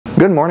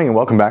Good morning and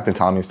welcome back to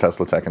Tommy's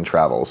Tesla Tech and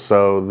Travel.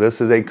 So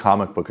this is a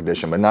comic book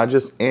edition, but not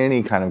just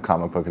any kind of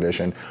comic book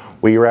edition.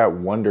 We are at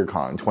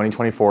WonderCon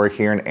 2024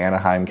 here in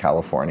Anaheim,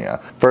 California.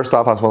 First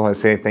off, I just want to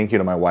say thank you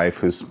to my wife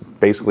who's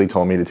basically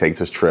told me to take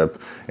this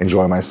trip,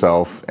 enjoy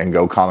myself, and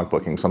go comic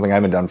booking, something I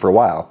haven't done for a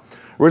while.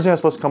 Originally I was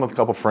supposed to come with a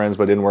couple friends,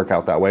 but it didn't work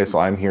out that way, so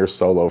I'm here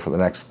solo for the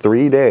next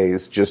 3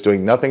 days just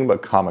doing nothing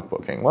but comic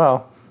booking.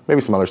 Well, maybe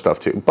some other stuff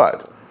too,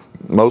 but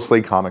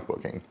mostly comic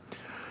booking.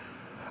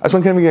 I just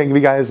want to give you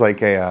guys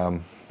like a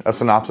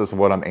synopsis of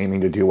what I'm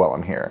aiming to do while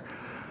I'm here.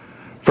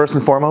 First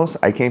and foremost,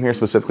 I came here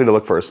specifically to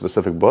look for a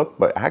specific book,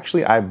 but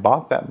actually I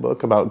bought that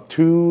book about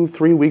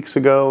 2-3 weeks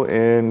ago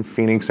in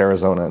Phoenix,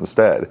 Arizona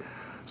instead.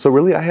 So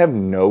really I have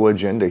no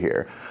agenda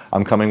here.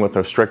 I'm coming with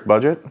a strict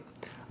budget.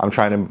 I'm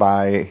trying to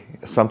buy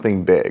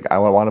something big. I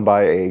want to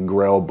buy a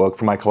Grail book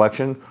for my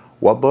collection.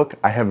 What book?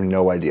 I have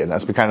no idea, and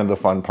that's kind of the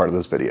fun part of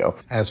this video.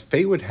 As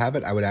fate would have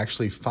it, I would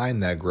actually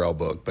find that Grail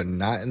book, but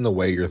not in the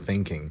way you're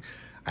thinking.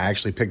 I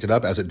actually picked it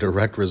up as a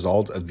direct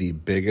result of the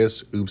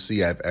biggest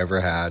oopsie I've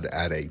ever had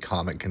at a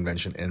comic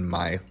convention in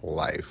my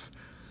life.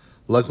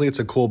 Luckily, it's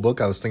a cool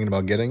book I was thinking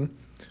about getting,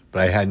 but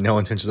I had no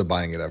intentions of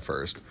buying it at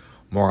first.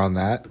 More on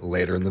that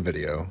later in the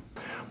video.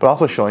 But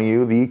also showing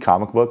you the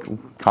comic book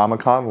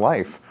Comic-Con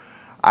life.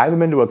 I haven't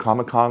been to a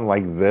Comic-Con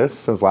like this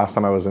since last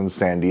time I was in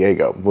San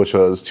Diego, which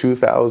was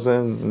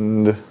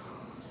 2010,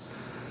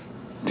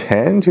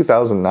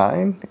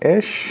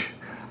 2009-ish?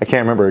 I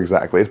can't remember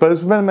exactly, but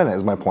it's been a minute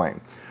is my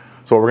point.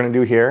 So what we're going to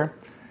do here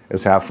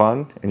is have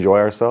fun, enjoy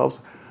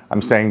ourselves.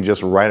 I'm staying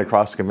just right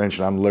across the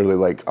convention. I'm literally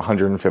like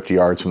 150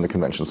 yards from the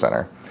convention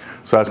center.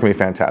 So that's going to be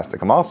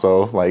fantastic. I'm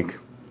also like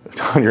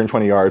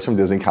 120 yards from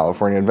Disney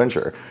California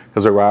Adventure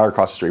because we're right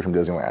across the street from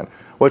Disneyland,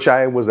 which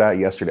I was at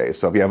yesterday.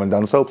 So if you haven't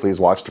done so, please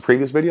watch the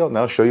previous video and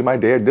I'll show you my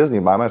day at Disney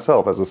by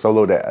myself as a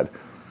solo dad.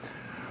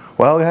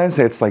 Well guys,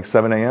 it's like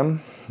 7 a.m.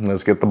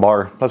 Let's get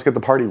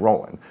the party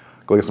rolling.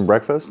 Go get some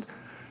breakfast.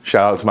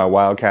 Shout out to my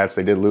Wildcats.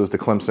 They did lose to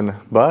Clemson,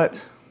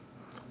 but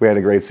we had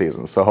a great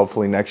season, so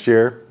hopefully next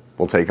year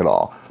we'll take it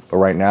all. But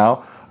right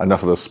now,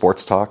 enough of the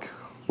sports talk.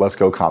 Let's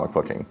go comic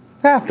booking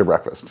after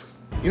breakfast.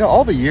 You know,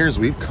 all the years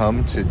we've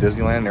come to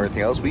Disneyland and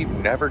everything else, we've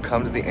never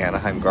come to the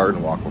Anaheim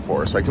Garden Walk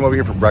before. So I came over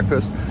here for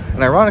breakfast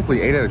and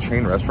ironically ate at a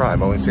chain restaurant.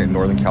 I've only stayed in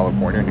Northern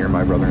California near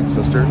my brother and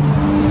sister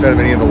instead of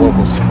any of the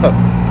local stuff.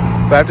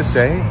 But I have to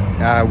say,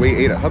 we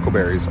ate at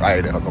Huckleberry's. I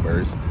ate at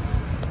Huckleberry's.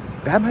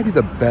 That might be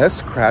the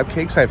best crab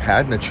cakes I've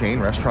had in a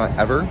chain restaurant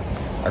ever.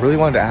 I really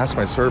wanted to ask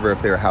my server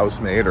if they were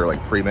house-made or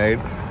like pre-made,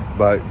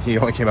 but he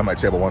only came at my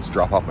table once to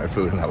drop off my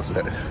food and that was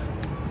it.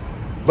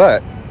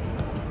 But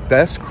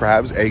best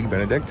crabs egg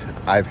benedict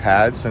I've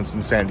had since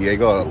in San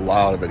Diego, a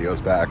lot of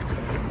videos back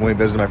when we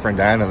visited my friend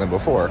Diana than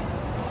before.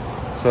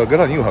 So good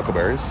on you,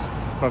 Huckleberries.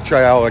 I'll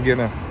try out again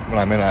when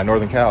I'm in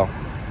Northern Cal.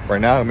 Right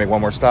now, I'll make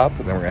one more stop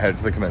and then we're gonna head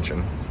to the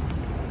convention.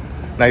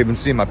 Now you've been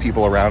seeing my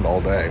people around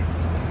all day.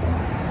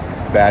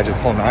 Badges,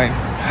 the whole nine.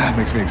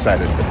 Makes me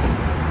excited.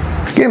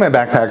 Getting my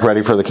backpack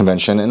ready for the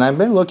convention, and I've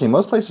been looking.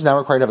 Most places now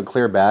require to have a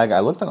clear bag.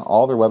 I looked on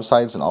all their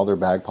websites and all their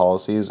bag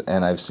policies,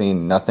 and I've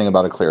seen nothing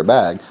about a clear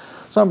bag.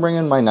 So I'm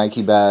bringing my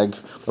Nike bag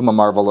with my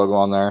Marvel logo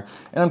on there,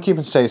 and I'm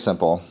keeping stay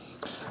simple.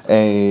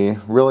 A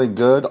really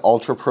good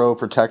Ultra Pro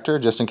protector,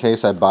 just in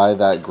case I buy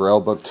that Grail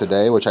book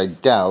today, which I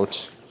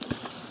doubt.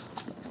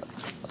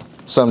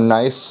 Some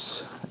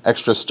nice,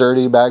 extra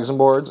sturdy bags and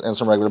boards, and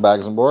some regular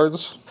bags and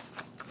boards.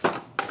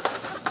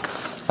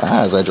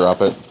 As I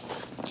drop it.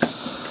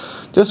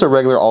 Just a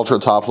regular Ultra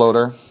top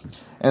loader.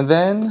 And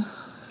then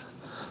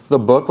the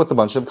book with a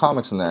bunch of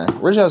comics in there.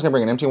 Originally I was going to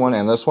bring an empty one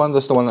and this one.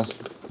 This is the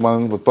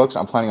one with books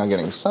I'm planning on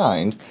getting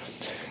signed.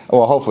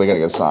 Well, hopefully going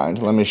to get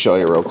signed. Let me show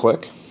you real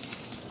quick.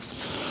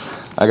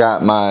 I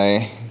got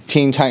my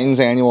Teen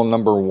Titans Annual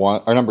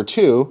number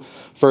 2,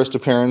 first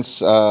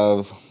appearance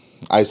of,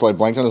 I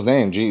blanked on his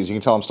name. Jeez, you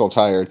can tell I'm still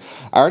tired.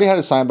 I already had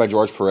it signed by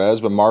George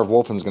Perez, but Marv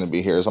Wolfman's going to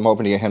be here, so I'm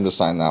hoping to get him to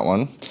sign that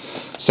one.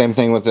 Same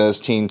thing with this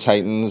Teen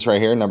Titans right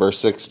here, number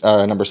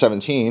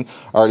 17,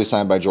 already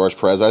signed by George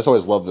Perez. I just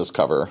always love this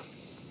cover.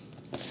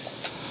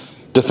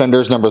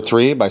 Defenders number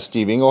 3 by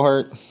Steve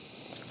Englehart.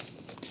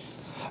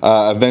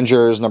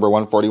 Avengers number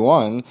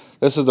 141.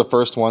 This is the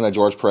first one that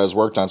George Perez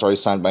worked on. It's already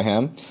signed by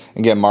him.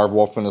 And get Marv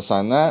Wolfman to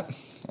sign that.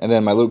 And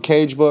then my Luke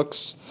Cage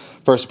books,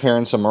 first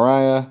appearance of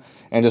Mariah,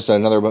 and just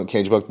another Luke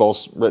Cage book,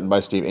 both written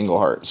by Steve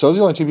Englehart. So those are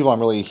the only two people I'm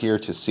really here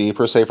to see,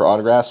 per se, for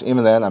autographs.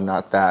 Even then, I'm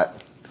not that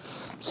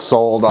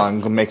sold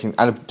on making,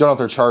 I don't know if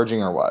they're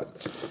charging or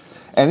what.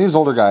 And these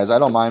older guys, I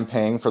don't mind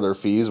paying for their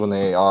fees when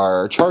they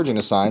are charging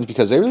to sign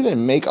because they really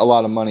didn't make a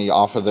lot of money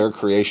off of their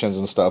creations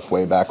and stuff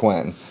way back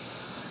when.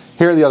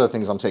 Here are the other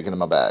things I'm taking in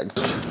my bag.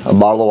 A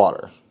bottle of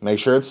water. Make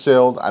sure it's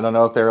sealed. I don't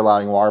know if they're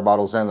allowing water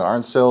bottles in that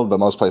aren't sealed, but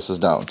most places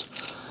don't.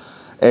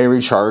 A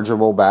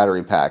rechargeable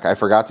battery pack. I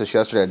forgot this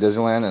yesterday at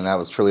Disneyland, and that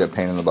was truly a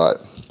pain in the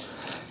butt.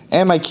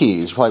 And my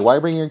keys. You're like, why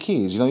bring your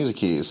keys? You don't use the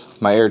keys.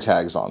 My air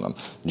tags on them,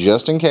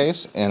 just in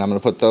case. And I'm going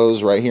to put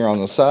those right here on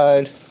the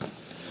side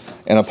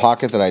in a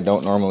pocket that I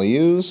don't normally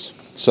use.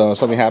 So if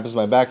something happens to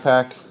my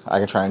backpack, I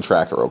can try and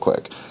track it real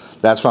quick.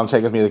 That's what I'm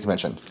taking with me to the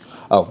convention.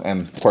 Oh,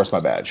 and of course my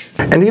badge.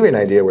 And to give you an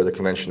idea where the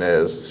convention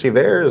is, see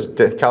there's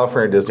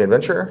California Disney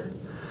Adventure.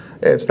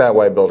 It's that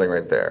white building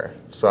right there.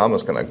 So I'm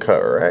just gonna cut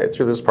right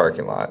through this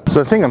parking lot. So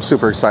the thing I'm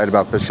super excited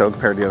about this show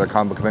compared to the other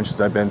comic book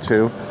conventions I've been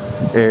to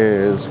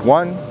is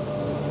one,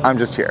 I'm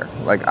just here.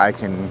 Like I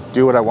can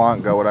do what I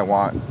want, go what I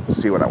want,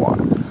 see what I want.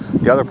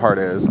 The other part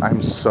is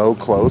I'm so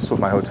close with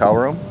my hotel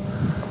room.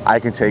 I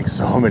can take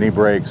so many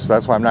breaks. So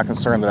that's why I'm not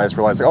concerned that I just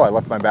realized, like, oh, I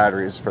left my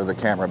batteries for the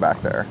camera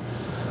back there.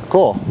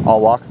 Cool, I'll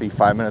walk the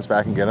 5 minutes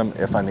back and get them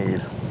if I need.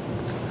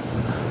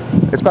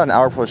 It's about an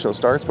hour before the show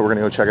starts, but we're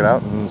gonna go check it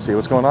out and see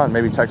what's going on.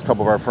 Maybe text a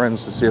couple of our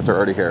friends to see if they're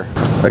already here.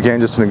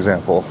 Again, just an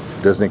example,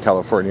 Disney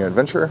California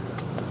Adventure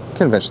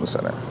Convention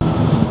Center.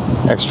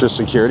 Extra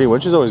security,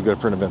 which is always good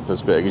for an event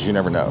this big, as you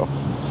never know.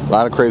 A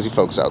lot of crazy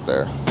folks out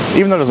there.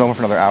 Even though it doesn't open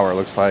for another hour, it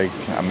looks like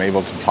I'm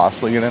able to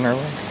possibly get in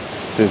early.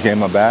 Just gave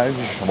my badge,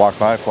 walked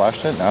by,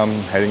 flashed it, now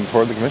I'm heading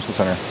toward the convention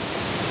center.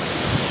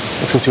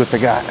 Let's go see what they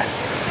got.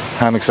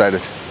 I'm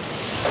excited.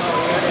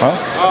 Huh?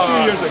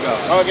 2 years ago.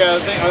 Okay,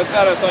 I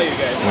thought I saw you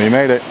guys. Well, you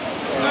made it.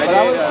 I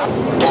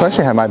did. So I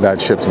actually had my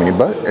badge shipped to me,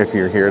 but if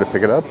you're here to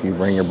pick it up, you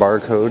bring your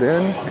barcode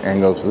in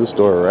and go through the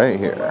store right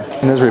here.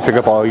 And this is where you pick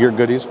up all your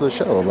goodies for the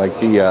show, like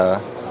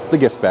the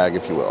gift bag,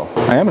 if you will.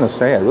 I am going to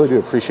say I really do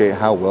appreciate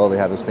how well they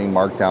have this thing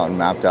marked out and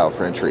mapped out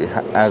for entry.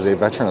 As a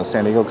veteran of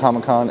San Diego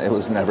Comic-Con, it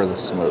was never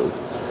this smooth.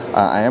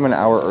 I am an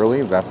hour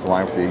early, that's the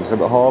line for the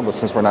exhibit hall, but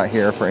since we're not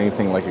here for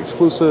anything like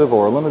exclusive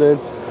or limited,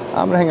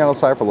 I'm gonna hang out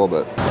outside for a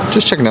little bit.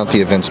 Just checking out the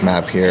events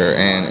map here,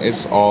 and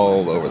it's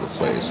all over the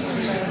place.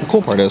 The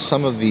cool part is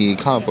some of the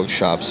comic book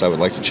shops I would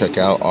like to check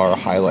out are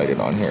highlighted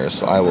on here,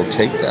 so I will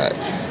take that.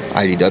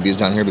 IDW's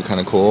down here would be kind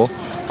of cool.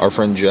 Our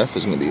friend Jeff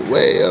is gonna be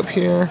way up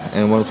here,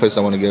 and one of the places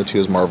I want to go to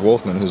is Marv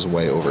Wolfman, who's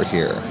way over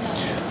here.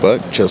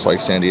 But just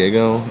like San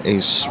Diego,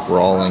 a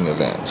sprawling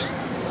event.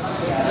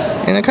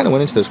 And I kind of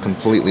went into this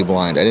completely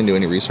blind. I didn't do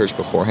any research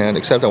beforehand,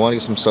 except I wanted to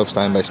get some stuff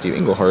signed by Steve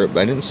Englehart,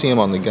 but I didn't see him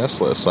on the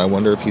guest list, so I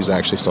wonder if he's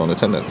actually still in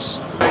attendance.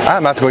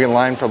 I'm about to go get in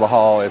line for the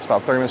hall. It's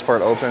about 30 minutes before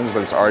it opens,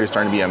 but it's already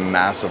starting to be a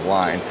massive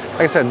line.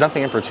 Like I said,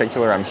 nothing in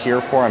particular I'm here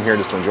for. I'm here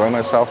just to enjoy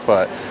myself,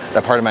 but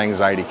that part of my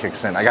anxiety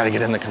kicks in. I got to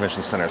get in the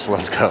convention center, so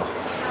let's go.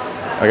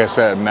 Like I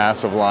said,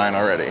 massive line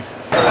already.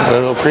 A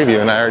little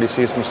preview, and I already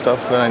see some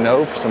stuff that I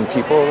know for some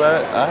people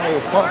that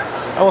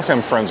I won't say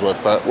I'm friends with,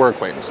 but we're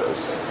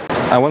acquaintances.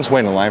 I once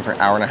waited in line for an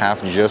hour and a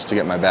half just to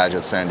get my badge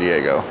at San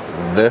Diego.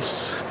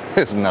 This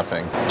is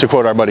nothing. To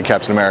quote our buddy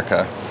Captain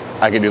America,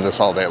 I could do this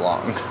all day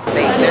long.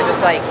 They're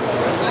just like,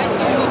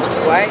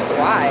 what?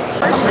 Why?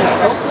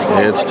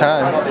 It's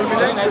time.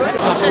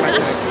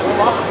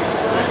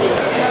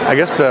 I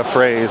guess the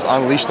phrase,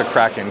 unleash the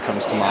Kraken,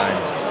 comes to mind.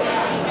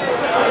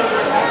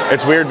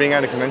 It's weird being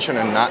at a convention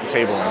and not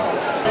tabling.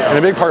 And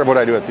a big part of what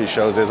I do at these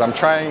shows is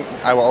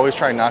I will always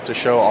try not to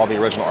show all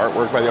the original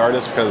artwork by the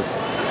artist, because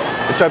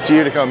it's up to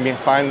you to come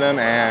find them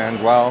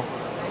and, well,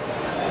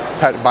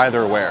 buy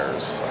their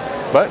wares.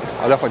 But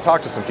I'll definitely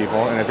talk to some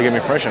people, and if they give me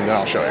permission, then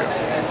I'll show you.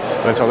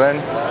 But until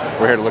then,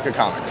 we're here to look at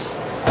comics.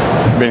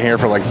 I've been here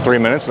for like 3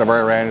 minutes, and I've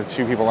already ran into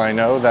 2 people I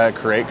know that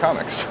create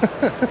comics.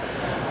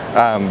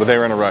 But they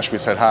were in a rush. We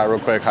said hi real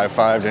quick,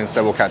 high-fived, and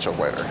said we'll catch up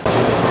later.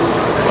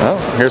 Well,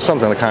 here's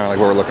something that kind of like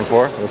what we're looking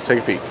for. Let's take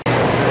a peek.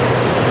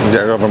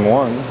 Daredevil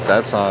 #1,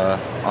 that's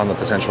on the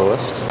potential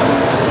list.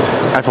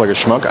 I feel like a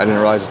schmuck. I didn't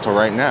realize it until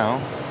right now.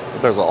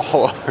 But there's a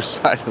whole other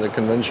side of the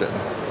convention.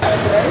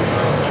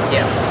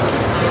 Yeah.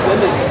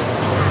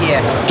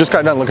 Just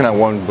got done looking at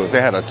one booth.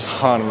 They had a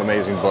ton of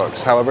amazing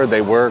books. However,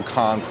 they were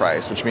con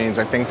price, which means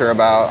I think they're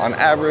about, on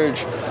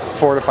average,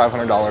 $400 to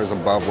 $500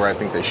 above where I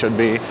think they should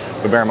be.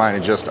 But bear in mind,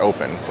 it just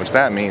opened, which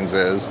that means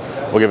is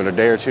we'll give it a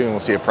day or two and we'll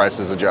see if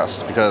prices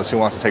adjust, because who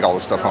wants to take all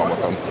this stuff home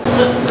with them?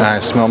 I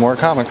smell more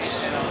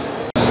comics.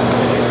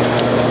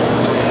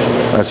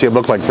 When I see a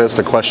book like this,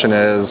 the question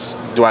is,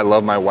 do I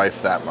love my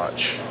wife that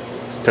much?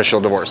 Because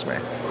she'll divorce me.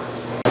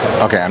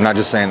 Okay, I'm not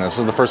just saying this. This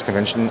is the first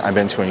convention I've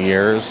been to in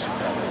years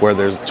where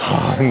there's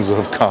tons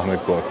of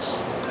comic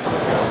books.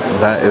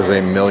 That is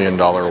 $1 million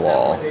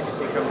wall.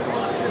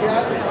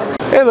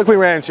 Hey, look, we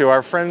ran into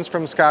our friends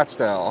from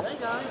Scottsdale.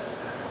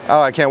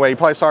 Oh, I can't wait. You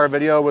probably saw our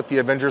video with the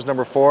Avengers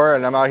 #4,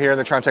 and I'm out here and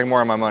they're trying to take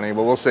more of my money,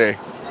 but we'll see.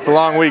 It's a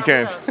long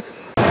weekend.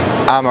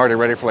 I'm already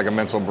ready for like a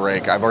mental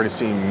break. I've already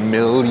seen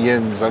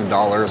millions of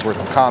dollars worth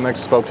of comics,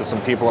 spoke to some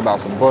people about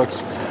some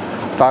books.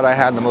 Thought I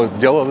had the most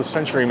deal of the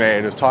century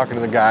made. Was talking to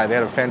the guy. They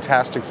had a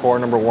Fantastic Four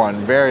 #1,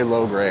 very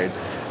low grade.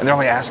 And they're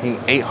only asking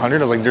 $800. I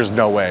was like, there's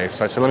no way.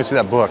 So I said, let me see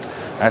that book.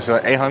 And I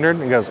said, 800?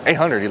 And he goes,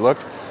 800. He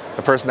looked.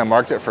 The person that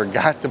marked it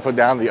forgot to put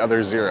down the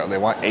other zero. They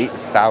want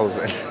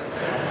 8,000.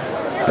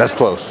 That's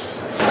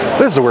close.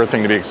 This is a weird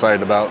thing to be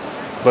excited about.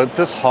 But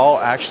this hall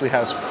actually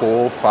has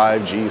full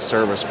 5G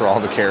service for all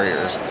the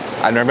carriers.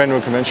 I've never been to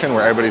a convention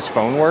where everybody's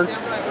phone worked.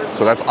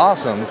 So that's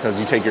awesome, because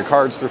you take your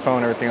cards to their phone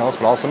and everything else.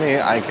 But also me,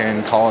 I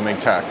can call and make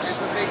texts.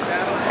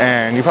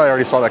 And you probably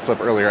already saw that clip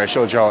earlier. I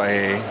showed y'all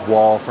a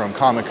wall from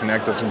Comic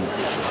Connect that's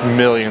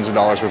millions of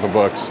dollars worth of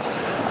books.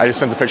 I just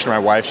sent the picture to my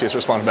wife. She just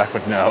responded back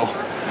with no.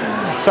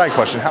 Side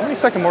question, how many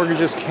second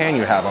mortgages can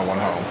you have on one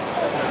home?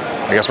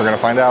 I guess we're gonna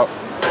find out.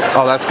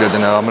 Oh, that's good to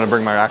know. I'm gonna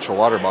bring my actual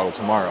water bottle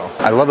tomorrow.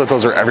 I love that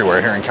those are everywhere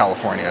here in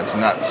California. It's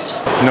nuts.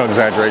 No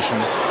exaggeration.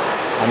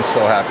 I'm so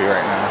happy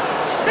right now.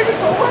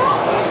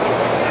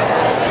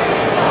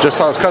 Just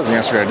saw his cousin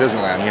yesterday at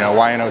Disneyland, you know,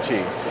 YNOT,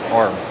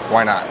 or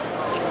why not?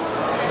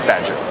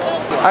 Bad joke.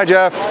 Hi,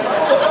 Jeff.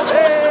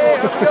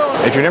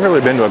 If you've never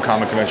really been to a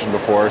comic convention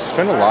before,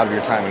 spend a lot of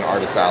your time in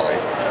Artist Alley.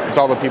 It's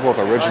all the people with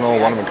original,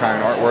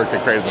 one-of-a-kind artwork they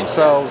created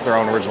themselves, their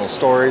own original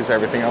stories,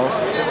 everything else.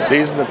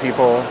 These are the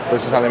people,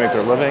 this is how they make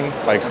their living,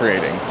 by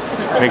creating.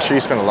 Make sure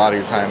you spend a lot of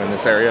your time in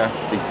this area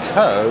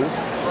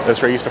because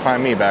that's where you used to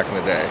find me back in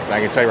the day. And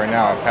I can tell you right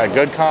now, I've had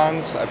good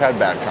cons, I've had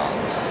bad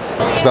cons.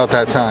 It's about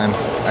that time.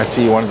 I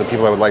see one of the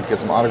people I would like to get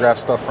some autograph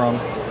stuff from.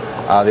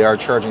 They are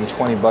charging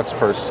 20 bucks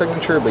per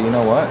signature, but you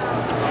know what?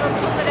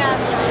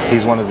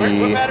 He's one of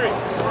the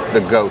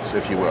goats,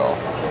 if you will.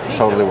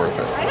 Totally worth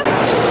it.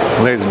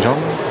 Ladies and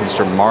gentlemen,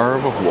 Mr.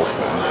 Marv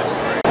Wolfman.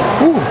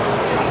 Woo.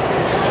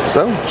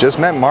 So, just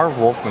met Marv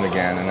Wolfman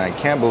again, and I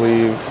can't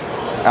believe,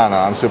 I don't know,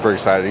 I'm super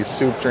excited. He's a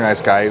super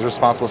nice guy. He's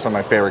responsible for some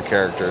of my favorite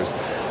characters.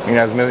 I mean,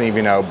 as many of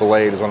you know,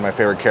 Blade is one of my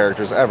favorite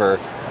characters ever,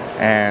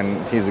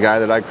 and he's the guy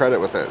that I credit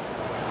with it.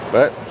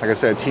 But, like I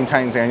said, Teen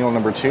Titans Annual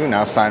 #2,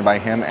 now signed by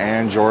him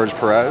and George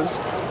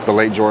Perez, the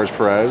late George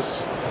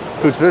Perez,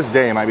 who to this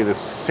day might be the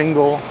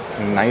single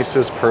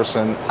nicest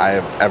person I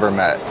have ever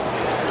met.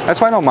 That's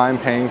why I don't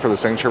mind paying for the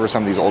signature for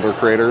some of these older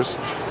creators,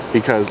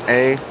 because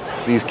A,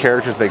 these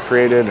characters they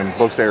created and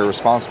books they were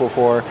responsible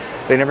for,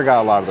 they never got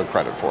a lot of the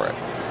credit for it.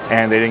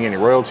 And they didn't get any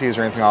royalties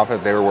or anything off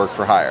it, they were work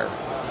for hire.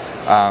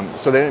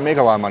 So they didn't make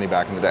a lot of money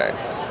back in the day.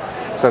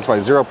 So that's why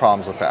zero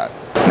problems with that.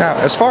 Now,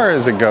 as far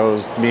as it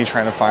goes, me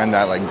trying to find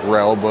that like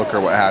Grail book or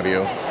what have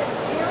you,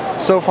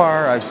 so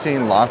far I've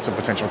seen lots of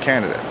potential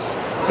candidates.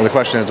 And the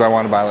question is, do I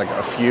want to buy like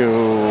a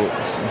few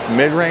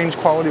mid-range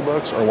quality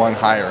books or one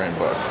higher-end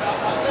book?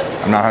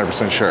 I'm not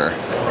 100% sure.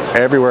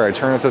 Everywhere I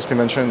turn at this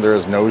convention, there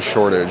is no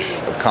shortage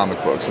of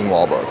comic books and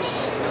wall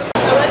books.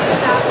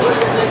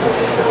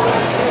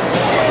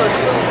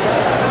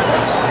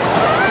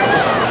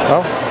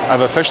 Well,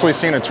 I've officially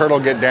seen a turtle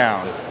get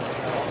down.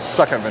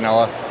 Suck it,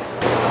 Vanilla.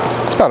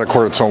 It's about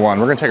 1:45.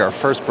 We're gonna take our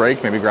first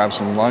break, maybe grab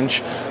some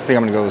lunch. I think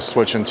I'm gonna go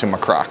switch into my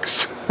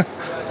Crocs.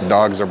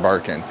 Dogs are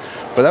barking.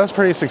 But that was a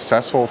pretty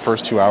successful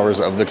first 2 hours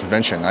of the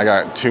convention. I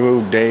got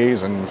 2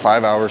 days and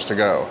 5 hours to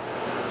go.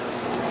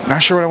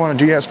 Not sure what I want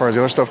to do yet as far as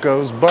the other stuff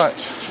goes,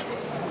 but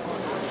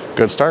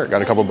good start.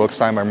 Got a couple books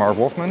signed by Marv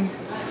Wolfman.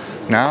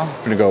 Now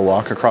I'm gonna go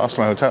walk across to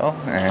my hotel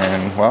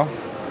and, well,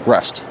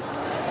 rest.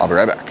 I'll be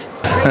right back.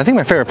 And I think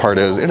my favorite part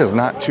is it is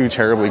not too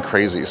terribly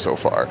crazy so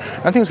far.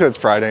 I think it's good it's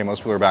Friday, most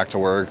people are back to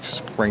work,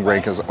 spring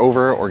break is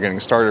over or getting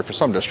started for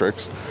some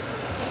districts.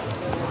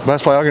 But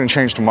that's probably all gonna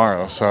change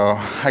tomorrow, so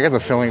I get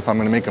the feeling if I'm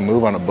gonna make a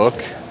move on a book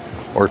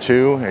or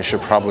two, it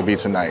should probably be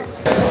tonight.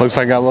 Looks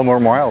like I got a little more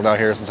wild out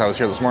here since I was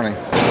here this morning.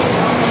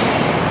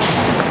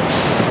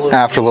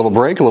 After a little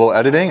break, a little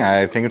editing,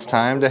 I think it's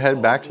time to head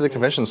back to the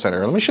convention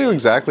center. Let me show you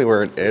exactly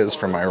where it is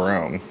from my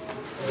room.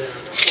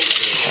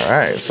 All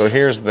right, so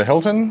here's the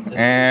Hilton,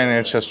 and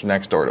it's just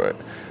next door to it.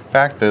 In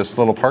fact, this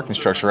little parking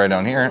structure right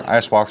down here, I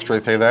just walked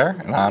straight through there,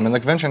 and I'm in the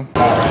convention.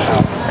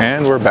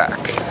 And we're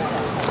back.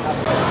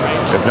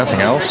 If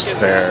nothing else,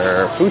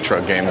 their food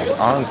truck game is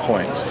on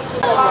point.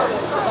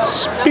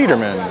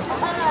 Speederman.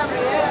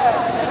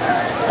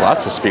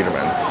 Lots of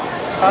Speederman.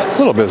 It's a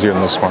little busier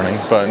than this morning,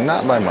 but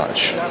not by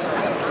much.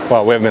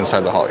 Well, we haven't been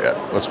inside the hall yet.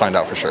 Let's find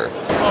out for sure.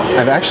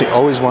 I've actually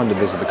always wanted to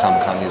visit the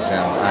Comic-Con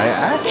Museum. I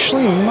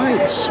actually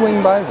might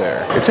swing by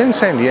there. It's in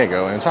San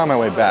Diego, and it's on my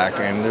way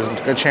back, and there's a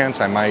good chance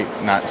I might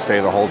not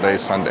stay the whole day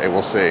Sunday.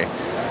 We'll see.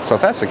 So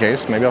if that's the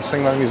case, maybe I'll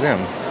swing by the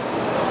museum.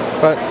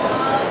 But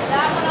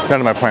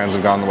none of my plans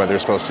have gone the way they're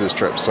supposed to this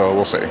trip, so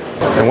we'll see.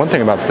 And one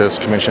thing about this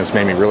convention that's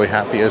made me really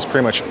happy is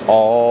pretty much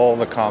all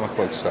the comic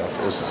book stuff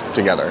is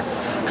together.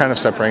 Kind of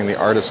separating the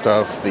artist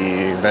stuff,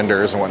 the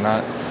vendors and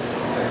whatnot.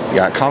 You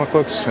got comic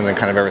books and then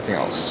kind of everything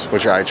else,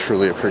 which I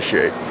truly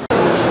appreciate.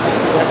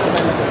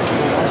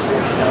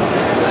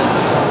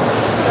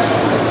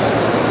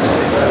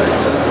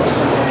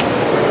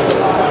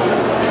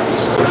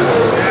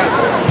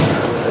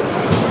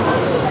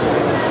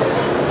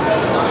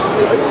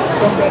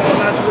 Something I'm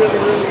not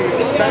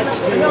really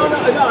attached to. No,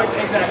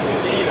 exactly.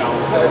 You know,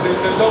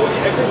 there's always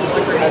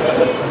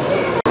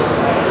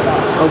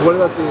what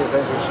about the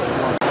Avengers?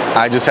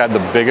 I just had the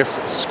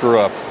biggest screw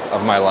up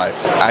of my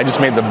life. I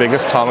just made the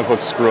biggest comic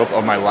book screw up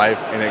of my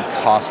life, and it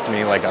cost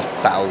me like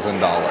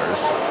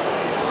 $1,000.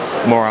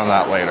 More on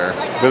that later.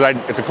 Because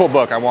it's a cool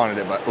book, I wanted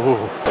it, but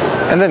ooh.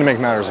 And then to make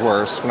matters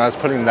worse, when I was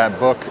putting that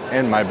book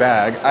in my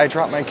bag, I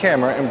dropped my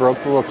camera and broke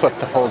the little clip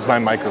that holds my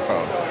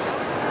microphone.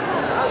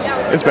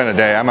 It's been a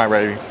day. I might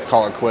ready to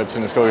call it quits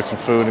and just go get some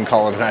food and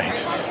call it a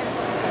night.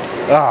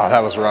 Ah,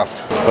 that was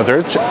rough. But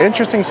there's an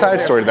interesting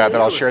side story to that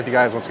I'll share with you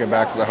guys once I get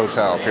back to the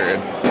hotel, period.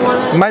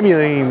 It might be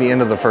the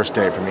end of the first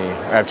day for me.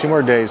 I have 2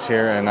 more days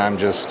here, and I'm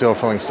just still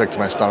feeling sick to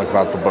my stomach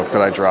about the book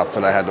that I dropped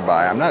that I had to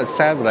buy. I'm not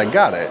sad that I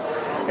got it,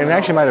 and it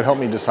actually might have helped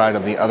me decide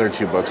on the other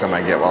 2 books I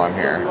might get while I'm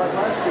here.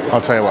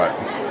 I'll tell you what,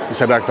 Let's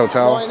head back to the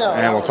hotel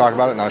and we'll talk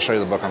about it and I'll show you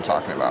the book I'm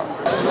talking about.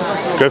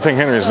 Good thing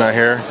Henry's not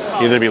here.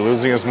 Either be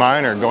losing his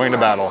mind or going to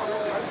battle.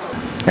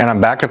 And I'm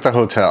back at the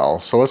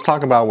hotel. So let's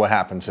talk about what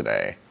happened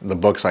today. The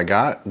books I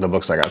got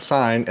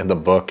signed, and the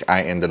book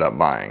I ended up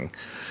buying.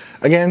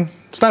 Again,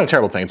 it's not a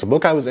terrible thing. It's a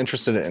book I was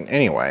interested in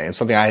anyway, and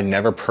something I had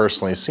never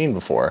personally seen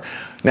before.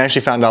 And I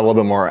actually found out a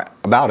little bit more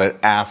about it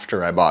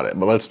after I bought it.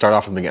 But let's start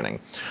off at the beginning.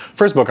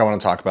 First book I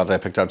want to talk about that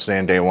I picked up today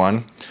on day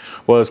one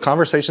was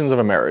Conversations of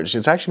a Marriage.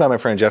 It's actually by my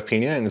friend Jeff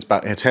Pena, and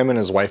it's him and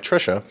his wife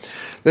Trisha.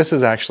 This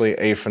is actually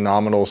a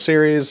phenomenal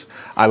series.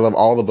 I love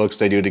all the books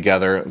they do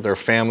together. They're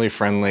family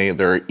friendly,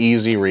 they're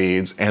easy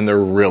reads, and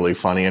they're really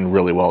funny and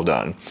really well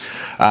done.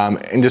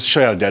 And just to show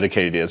you how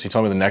dedicated he is, he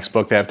told me the next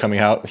book they have coming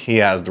out, he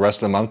has the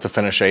rest of the month to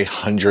finish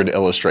 100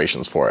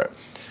 illustrations for it.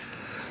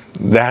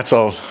 That's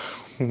a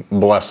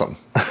bless him.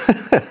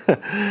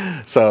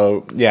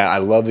 So yeah, I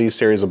love these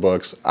series of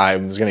books. I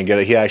was gonna get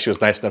it. He actually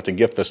was nice enough to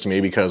gift this to me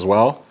because,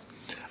 well,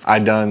 I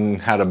done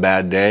had a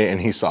bad day and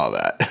he saw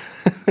that.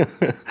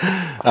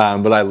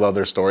 But I love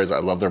their stories. I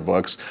love their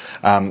books.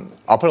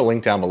 I'll put a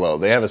link down below.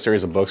 They have a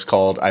series of books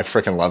called I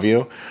Frickin' Love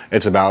You.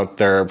 It's about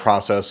their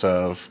process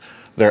of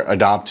their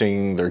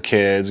adopting their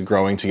kids,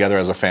 growing together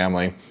as a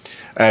family.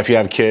 If you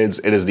have kids,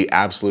 it is the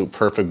absolute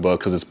perfect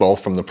book because it's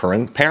both from the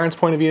parents'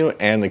 point of view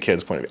and the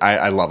kids' point of view.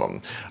 I love them.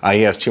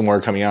 He has 2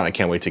 more coming out. I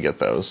can't wait to get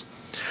those.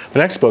 The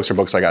next books are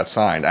books I got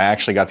signed. I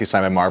actually got these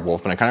signed by Marv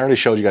Wolfman. I kind of already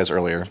showed you guys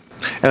earlier.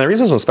 And the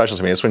reason this was special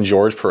to me is when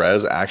George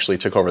Perez actually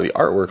took over the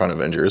artwork on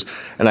Avengers,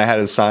 and I had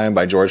it signed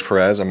by George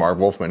Perez and Marv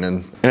Wolfman.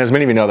 And as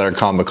many of you know that are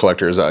comic book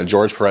collectors,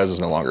 George Perez is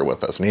no longer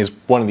with us, and he's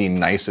one of the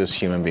nicest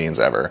human beings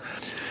ever.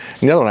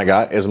 And the other one I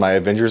got is my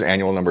Avengers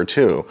Annual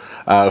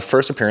 #2,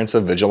 first appearance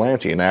of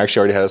Vigilante, and I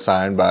actually already had it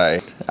signed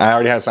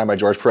by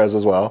George Perez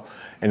as well,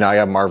 and now I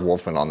have Marv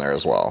Wolfman on there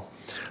as well.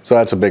 So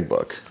that's a big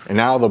book. And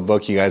now the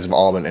book you guys have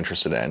all been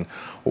interested in.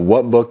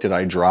 What book did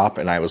I drop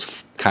and I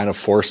was kind of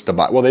forced to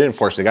buy? Well, they didn't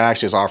force me. The guy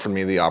actually just offered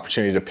me the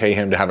opportunity to pay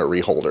him to have it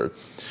reholdered,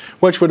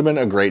 which would have been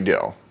a great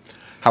deal.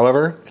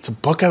 However, it's a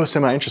book I was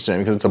semi-interested in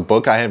because it's a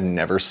book I have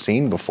never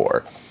seen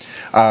before.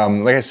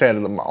 Like I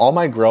said, all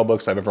my Grail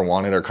books I've ever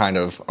wanted are kind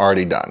of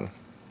already done.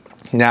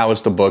 Now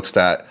it's the books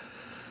that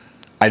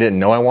I didn't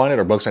know I wanted,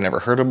 or books I never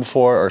heard of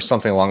before, or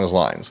something along those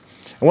lines.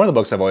 And one of the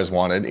books I've always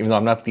wanted, even though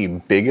I'm not the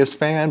biggest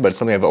fan, but it's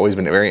something I've always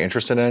been very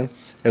interested in,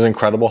 is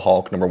Incredible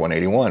Hulk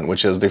 #181,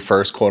 which is the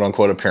first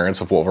quote-unquote appearance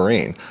of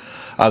Wolverine.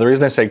 The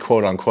reason I say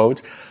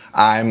quote-unquote,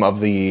 I'm of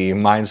the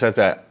mindset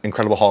that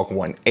Incredible Hulk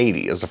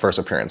 180 is the first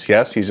appearance.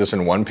 Yes, he's just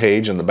in one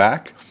page in the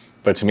back,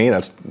 but to me,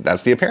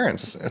 that's the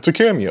appearance. It's a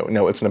cameo.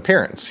 No, it's an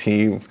appearance.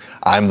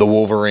 I'm the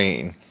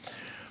Wolverine.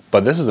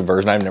 But this is a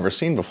version I've never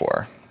seen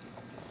before.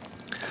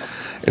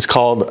 It's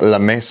called La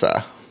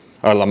Masa.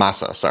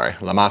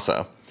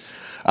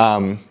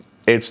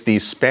 It's the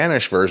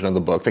Spanish version of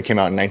the book that came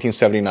out in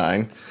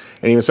 1979.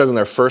 And even says in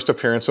their first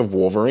appearance of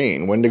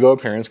Wolverine, Wendigo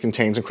appearance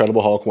contains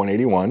Incredible Hulk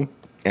 181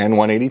 and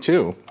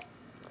 182.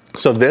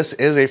 So this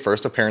is a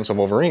first appearance of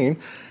Wolverine,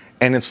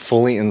 and it's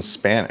fully in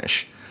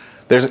Spanish.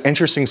 There's an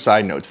interesting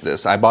side note to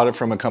this. I bought it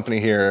from a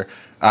company here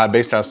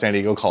based out of San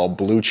Diego called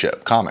Blue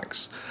Chip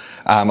Comics.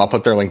 I'll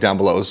put their link down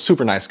below. He's a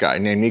super nice guy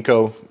named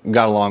Nico,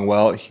 got along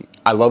well.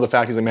 I love the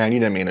fact he's a man, you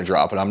didn't mean to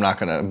drop it. I'm not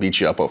gonna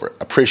beat you up over it.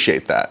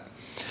 Appreciate that.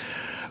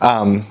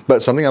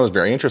 But something I was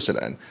very interested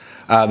in.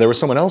 There was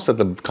someone else at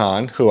the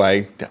con who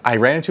I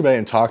ran into, but I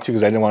didn't talk to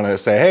because I didn't want to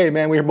say, hey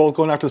man, we were both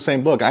going after the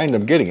same book. I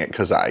ended up getting it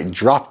because I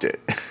dropped it.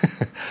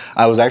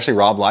 I was actually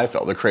Rob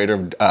Liefeld, the creator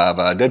of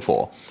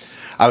Deadpool.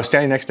 I was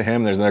standing next to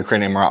him. There's another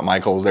creator named Marat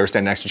Michaels. They were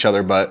standing next to each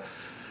other, but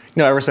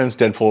you know, ever since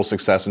Deadpool's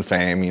success and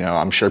fame, you know,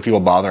 I'm sure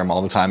people bother him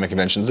all the time at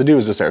conventions. The dude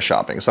was just there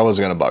shopping, so I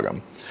wasn't gonna bug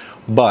him.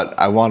 But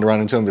I wanted to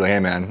run into him and be like, hey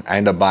man, I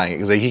ended up buying it.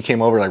 Because he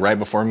came over like right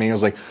before me. He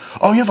was like,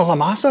 oh, you have a La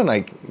Masa? And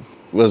I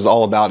was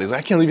all about it. He's like,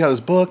 I can't believe you have this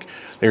book.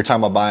 They were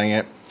talking about buying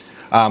it.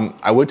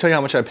 I would tell you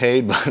how much I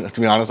paid, but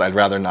to be honest, I'd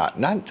rather not.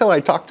 Not until I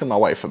talk to my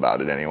wife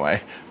about it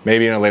anyway.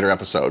 Maybe in a later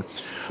episode.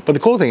 But the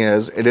cool thing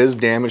is, it is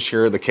damaged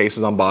here. The case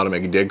is on bottom.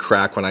 It did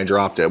crack when I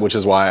dropped it, which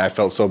is why I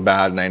felt so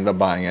bad and I ended up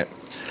buying it.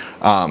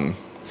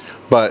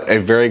 But a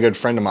very good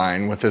friend of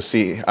mine with his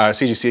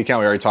CGC account,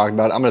 we already talked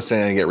about it, I'm going to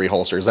send in and get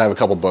reholsters. I have a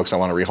couple books I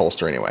want to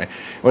reholster anyway.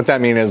 What that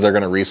means is they're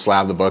going to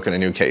re-slab the book in a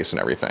new case and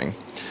everything.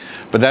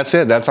 But that's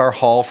it. That's our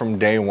haul from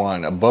day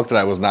one. A book that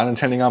I was not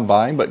intending on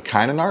buying, but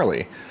kind of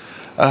gnarly.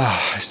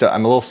 I'm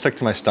a little sick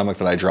to my stomach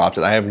that I dropped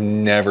it. I have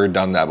never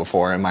done that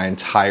before in my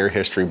entire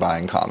history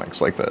buying comics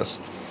like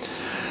this.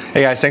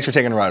 Hey guys, thanks for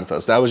taking a ride with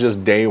us. That was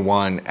just day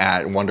one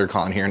at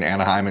WonderCon here in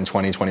Anaheim in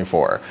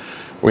 2024.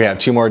 We have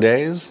 2 more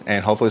days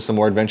and hopefully some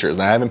more adventures.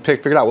 And I haven't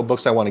figured out what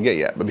books I want to get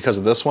yet, but because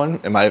of this one,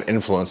 it might have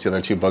influenced the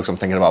other 2 books I'm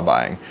thinking about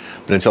buying.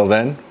 But until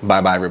then,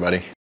 bye-bye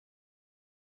everybody.